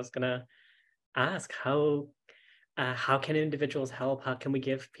question, because I was going to ask how can individuals help? How can we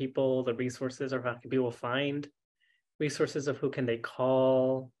give people the resources, or how can people find resources of who can they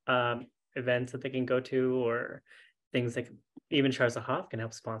call, events that they can go to, or things that even Sha'ar Zahav can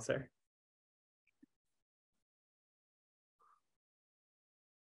help sponsor?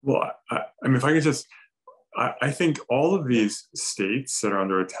 Well, I mean, if I could just, I think all of these states that are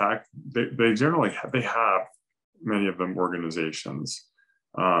under attack, they generally have many of them organizations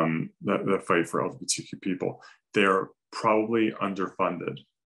that fight for LGBTQ people. They're probably underfunded,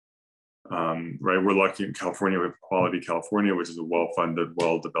 right? We're lucky in California, we have Equality California, which is a well-funded,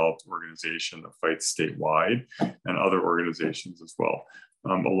 well-developed organization that fights statewide, and other organizations as well.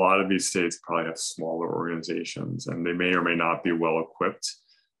 A lot of these states probably have smaller organizations, and they may or may not be well-equipped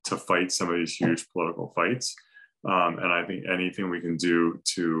to fight some of these huge political fights. And I think anything we can do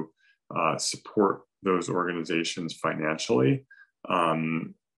to support those organizations financially,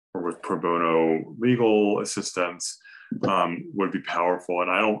 or with pro bono legal assistance, would be powerful.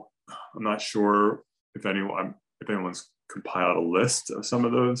 And I'm not sure if anyone's compiled a list of some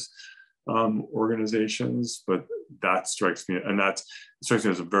of those organizations, but that strikes me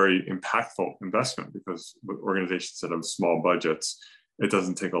as a very impactful investment, because with organizations that have small budgets, it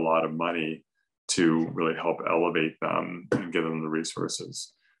doesn't take a lot of money to really help elevate them and give them the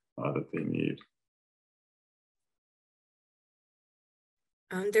resources that they need.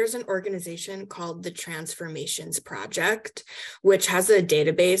 There's an organization called the Transformations Project, which has a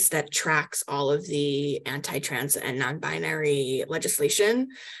database that tracks all of the anti-trans and non-binary legislation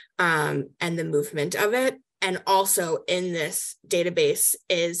and the movement of it. And also in this database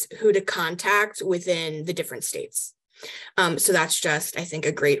is who to contact within the different states. So that's just, I think,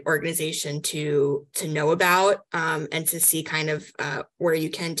 a great organization to know about and to see kind of where you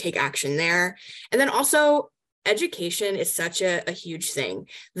can take action there. And then also, education is such a huge thing,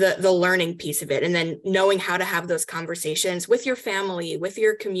 the learning piece of it, and then knowing how to have those conversations with your family, with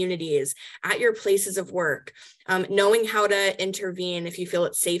your communities, at your places of work, knowing how to intervene if you feel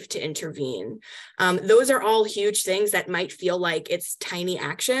it's safe to intervene. Those are all huge things that might feel like it's tiny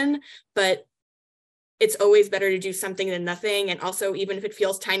action, but it's always better to do something than nothing. And also, even if it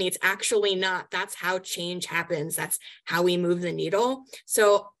feels tiny, it's actually not. That's how change happens. That's how we move the needle.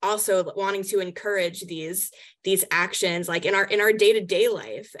 So also wanting to encourage these actions, like in our day-to-day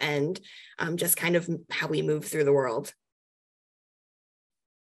life, and just kind of how we move through the world.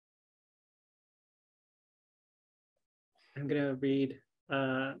 I'm gonna read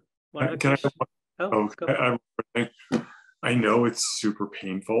I know it's super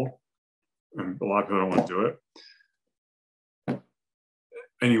painful, and a lot of people don't want to do it,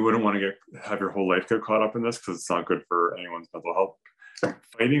 and you wouldn't want to have your whole life get caught up in this, because it's not good for anyone's mental health.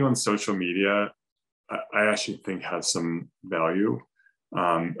 Fighting on social media, I actually think has some value,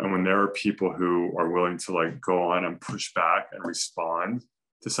 and when there are people who are willing to like go on and push back and respond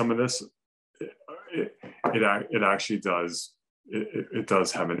to some of this, it actually does. It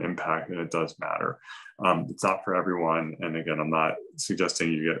does have an impact, and it does matter. It's not for everyone. And again, I'm not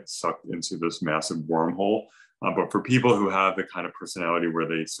suggesting you get sucked into this massive wormhole, but for people who have the kind of personality where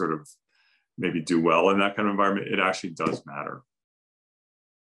they sort of maybe do well in that kind of environment, it actually does matter.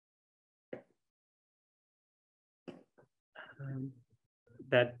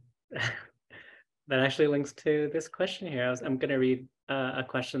 That actually links to this question here. I'm going to read a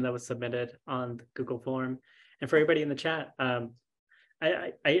question that was submitted on the Google form. And for everybody in the chat,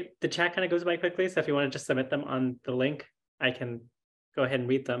 the chat kind of goes by quickly. So if you want to just submit them on the link, I can go ahead and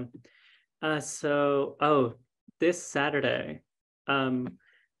read them. This Saturday,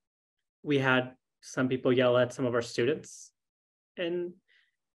 we had some people yell at some of our students, and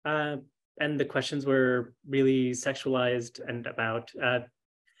the questions were really sexualized and about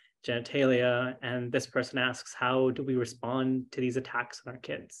genitalia. And this person asks, how do we respond to these attacks on our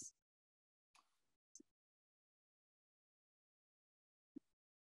kids?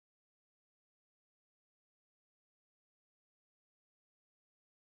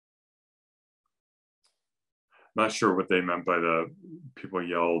 not sure what they meant by the people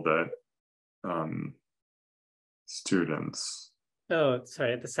yelled at students. Oh,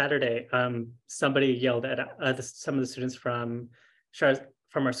 sorry. The Saturday, somebody yelled at some of the students from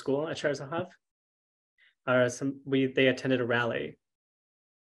our school at Sha'ar Zahav. They attended a rally,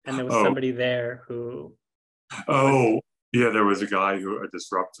 and there was somebody there who. There was a guy a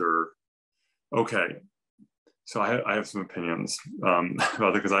disruptor. Okay, so I have some opinions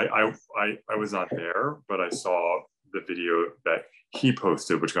about it, because I was not there, but I saw the video that he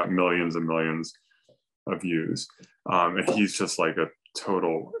posted, which got millions and millions of views, and he's just like a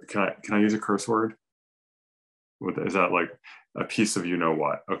total. Can I use a curse word? Is that like a piece of you know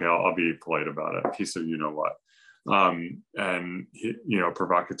what? Okay, I'll be polite about it. A piece of you know what, and he,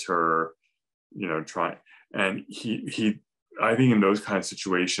 provocateur, trying, and he. I think in those kind of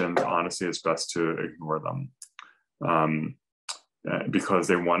situations, honestly, it's best to ignore them, because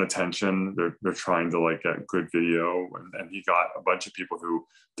they want attention. They're trying to like get good video, and he got a bunch of people who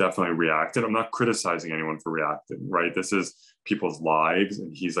definitely reacted. I'm not criticizing anyone for reacting, right? This is people's lives,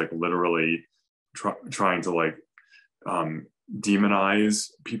 and he's like literally trying to like demonize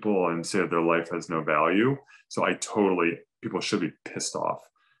people and say that their life has no value. So people should be pissed off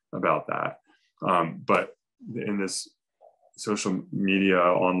about that. But in this social media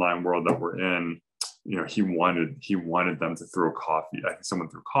online world that we're in, he wanted them to throw coffee. I think someone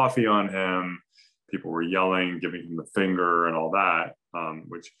threw coffee on him. People were yelling, giving him the finger and all that,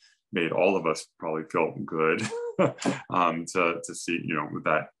 which made all of us probably feel good to see, with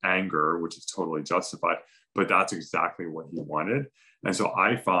that anger, which is totally justified. But that's exactly what he wanted. And so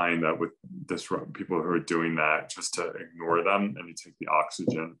I find that with people who are doing that, just to ignore them and you take the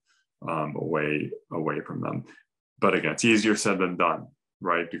oxygen away from them. But again, it's easier said than done,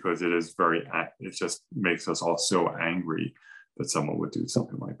 right? Because it just makes us all so angry that someone would do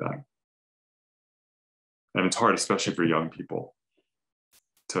something like that. And it's hard, especially for young people,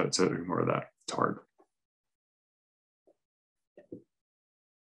 to ignore that. It's hard.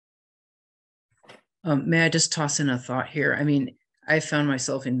 May I just toss in a thought here? I mean, I found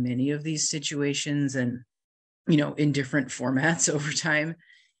myself in many of these situations and, in different formats over time.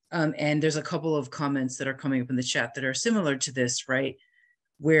 And there's a couple of comments that are coming up in the chat that are similar to this, right?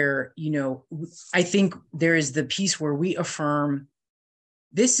 Where, I think there is the piece where we affirm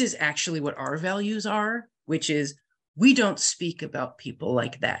this is actually what our values are, which is we don't speak about people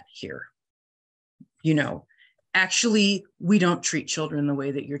like that here. Actually, we don't treat children the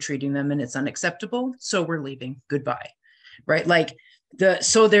way that you're treating them, and it's unacceptable. So we're leaving. Goodbye. Right? Like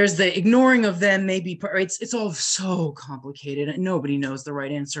so there's the ignoring of them, maybe it's all so complicated and nobody knows the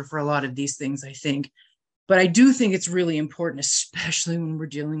right answer for a lot of these things, I think. But I do think it's really important, especially when we're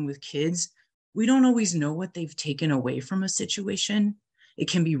dealing with kids. We don't always know what they've taken away from a situation. It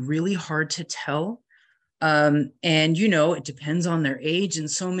can be really hard to tell. And, it depends on their age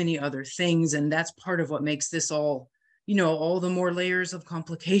and so many other things. And that's part of what makes this all, all the more layers of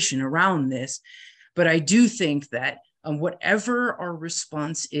complication around this. But I do think that whatever our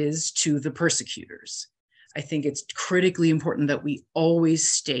response is to the persecutors, I think it's critically important that we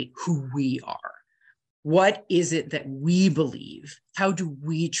always state who we are. What is it that we believe? How do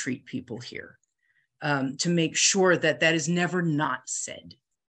we treat people here? To make sure that that is never not said.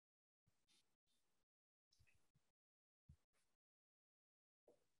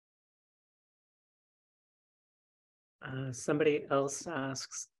 Somebody else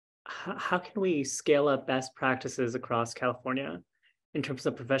asks, how can we scale up best practices across California in terms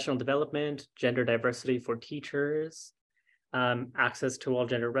of professional development, gender diversity for teachers, access to all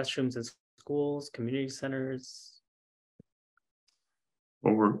gender restrooms in schools, community centers?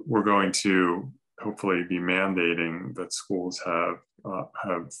 Well, we're going to hopefully be mandating that schools have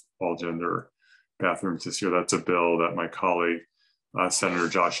all gender bathrooms this year. That's a bill that my colleague, Senator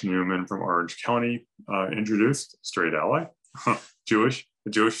Josh Newman from Orange County introduced, straight ally, Jewish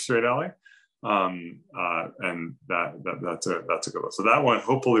straight ally, and that's a good one. So that one,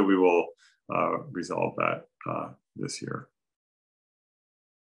 hopefully, we will resolve that this year.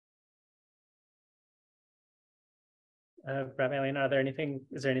 Rabbi Elena,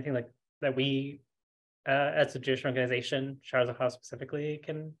 is there anything like that we, as a Jewish organization, Sha'ar Zahav specifically,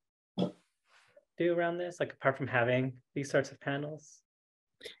 can do around this, like apart from having these sorts of panels?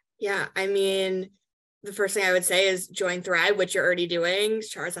 Yeah, I mean, the first thing I would say is join Thrive, which you're already doing.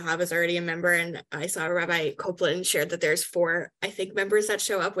 Sha'ar Zahav is already a member, and I saw Rabbi Copeland shared that there's 4, I think, members that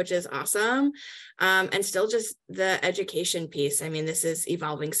show up, which is awesome. And still just the education piece. I mean, this is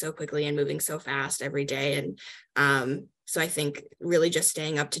evolving so quickly and moving so fast every day. And so I think really just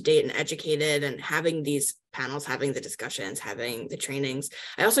staying up to date and educated and having these panels, having the discussions, having the trainings.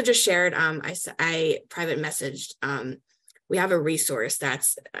 I also just shared, I private messaged, we have a resource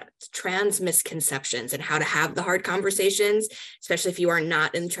that's trans misconceptions and how to have the hard conversations, especially if you are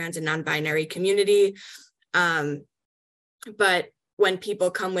not in the trans and non-binary community. But when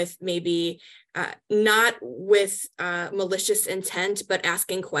people come with maybe not with malicious intent, but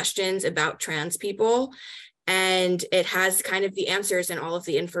asking questions about trans people, and it has kind of the answers and all of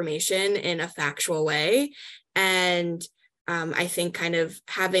the information in a factual way. And I think kind of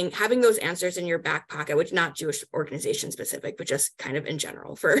having those answers in your back pocket, which not Jewish organization specific, but just kind of in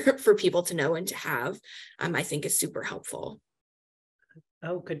general for people to know and to have, I think is super helpful.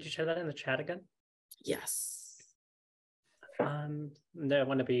 Oh, could you share that in the chat again? Yes. I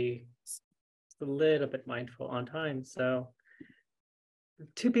want to be a little bit mindful on time. So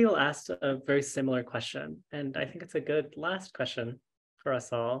two people asked a very similar question, and I think it's a good last question for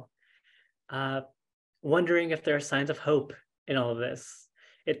us all. Wondering if there are signs of hope in all of this.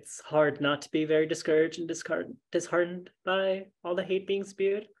 It's hard not to be very discouraged and disheartened by all the hate being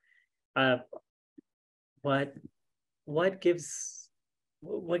spewed. What gives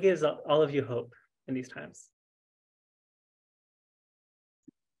all of you hope in these times?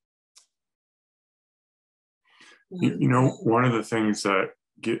 You know, one of the things that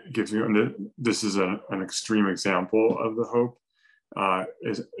gives me, and this is an extreme example of the hope,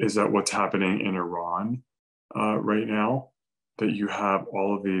 is that what's happening in Iran right now, that you have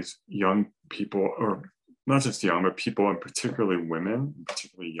all of these young people, or not just young, but people, and particularly women,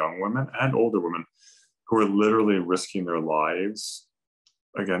 particularly young women and older women, who are literally risking their lives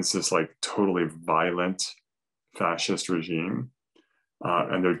against this like totally violent fascist regime.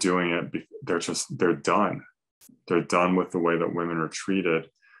 And they're doing it, they're done. They're done with the way that women are treated,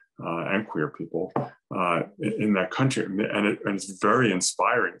 and queer people in that country. And it's very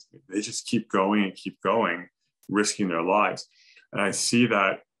inspiring to me. They just keep going and keep going, risking their lives. And I see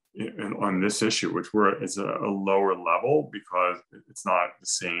that on this issue, which is a lower level because it's not the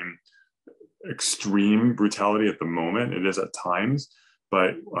same extreme brutality at the moment. It is at times,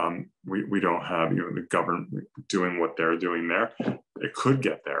 but we don't have the government doing what they're doing there. It could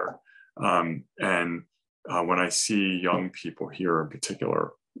get there. When I see young people here in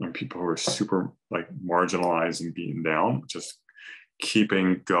particular, and people who are super like marginalized and beaten down, just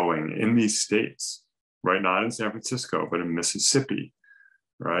keeping going in these states, right? Not in San Francisco, but in Mississippi,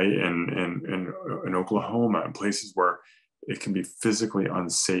 right? And in Oklahoma, and places where it can be physically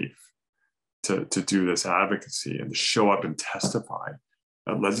unsafe to do this advocacy and to show up and testify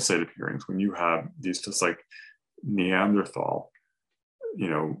at legislative hearings when you have these just like Neanderthal,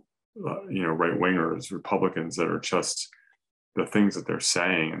 right wingers, Republicans that are just the things that they're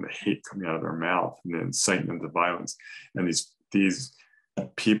saying and the hate coming out of their mouth and the incitement to violence, and these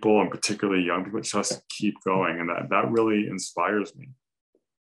people, and particularly young people, just keep going, and that really inspires me.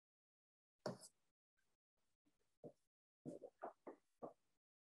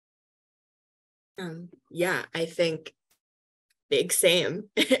 Yeah, I think big same.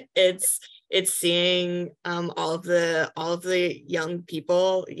 It's seeing all of the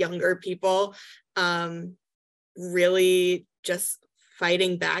younger people really just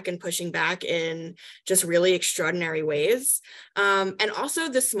fighting back and pushing back in just really extraordinary ways. And also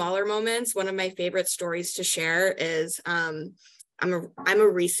the smaller moments. One of my favorite stories to share is I'm a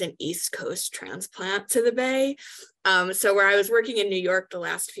recent East Coast transplant to the Bay. So where I was working in New York the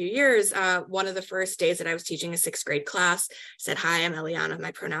last few years, one of the first days that I was teaching a 6th grade class, said, "Hi, I'm Eliana.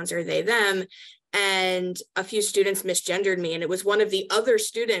 My pronouns are they, them." And a few students misgendered me. And it was one of the other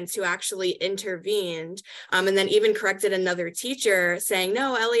students who actually intervened, and then even corrected another teacher saying,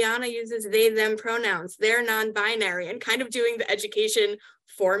 "No, Eliana uses they, them pronouns. They're non-binary," and kind of doing the education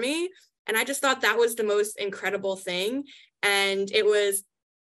for me. And I just thought that was the most incredible thing. And it was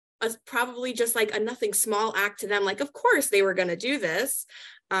probably just like a nothing small act to them. Like, of course they were going to do this.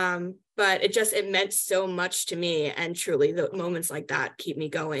 But it meant so much to me. And truly the moments like that keep me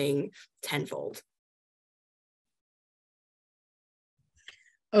going tenfold.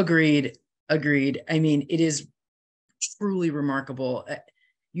 Agreed. I mean, it is truly remarkable,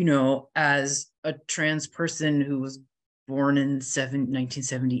 as a trans person who was born in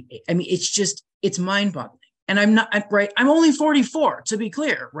 1978. I mean, it's mind-boggling. And I'm only 44, to be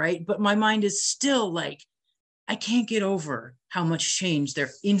clear, right? But my mind is still like, I can't get over how much change there,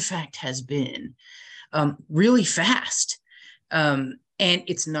 in fact, has been really fast. And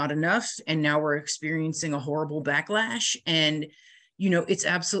it's not enough. And now we're experiencing a horrible backlash. And, it's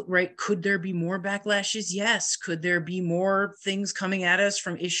absolutely right. Could there be more backlashes? Yes. Could there be more things coming at us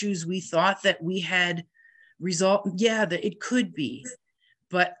from issues we thought that we had resolved? Yeah, that it could be.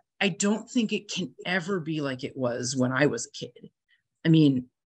 But I don't think it can ever be like it was when I was a kid. I mean,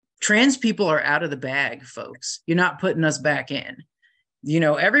 trans people are out of the bag, folks. You're not putting us back in. You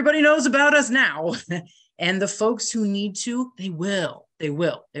know, everybody knows about us now. And the folks who need to, they will. It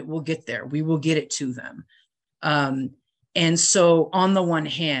will get there. We will get it to them. And so on the one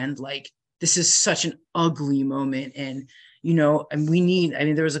hand, like, this is such an ugly moment. And, you know, and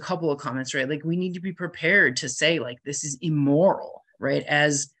there was a couple of comments, right? Like, we need to be prepared to say, like, this is immoral, right?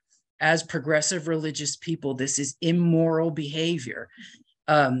 As progressive religious people, this is immoral behavior.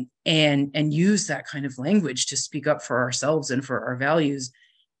 And use that kind of language to speak up for ourselves and for our values.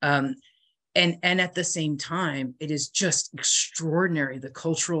 And at the same time, it is just extraordinary, the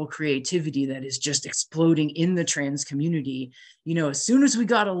cultural creativity that is just exploding in the trans community. You know, as soon as we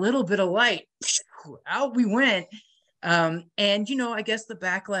got a little bit of light, out we went. And, you know, I guess the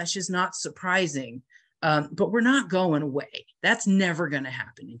backlash is not surprising, but we're not going away. That's never going to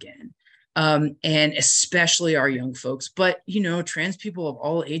happen again. And especially our young folks. But, you know, trans people of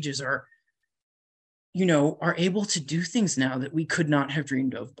all ages are able to do things now that we could not have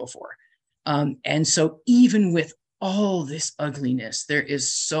dreamed of before. And so even with all this ugliness, there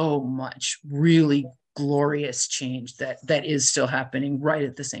is so much really glorious change that is still happening right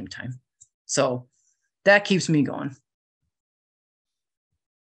at the same time. So that keeps me going.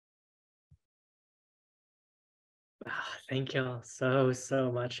 Thank y'all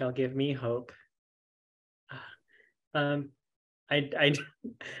so much. Y'all give me hope. I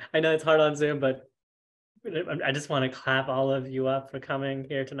know it's hard on Zoom, but I just want to clap all of you up for coming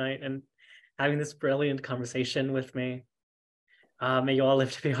here tonight and having this brilliant conversation with me. May you all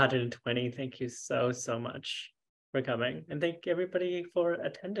live to be 120. Thank you so much for coming, and thank everybody for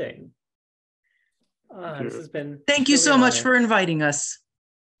attending. This has been Thank you so much for inviting us.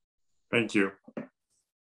 Thank you.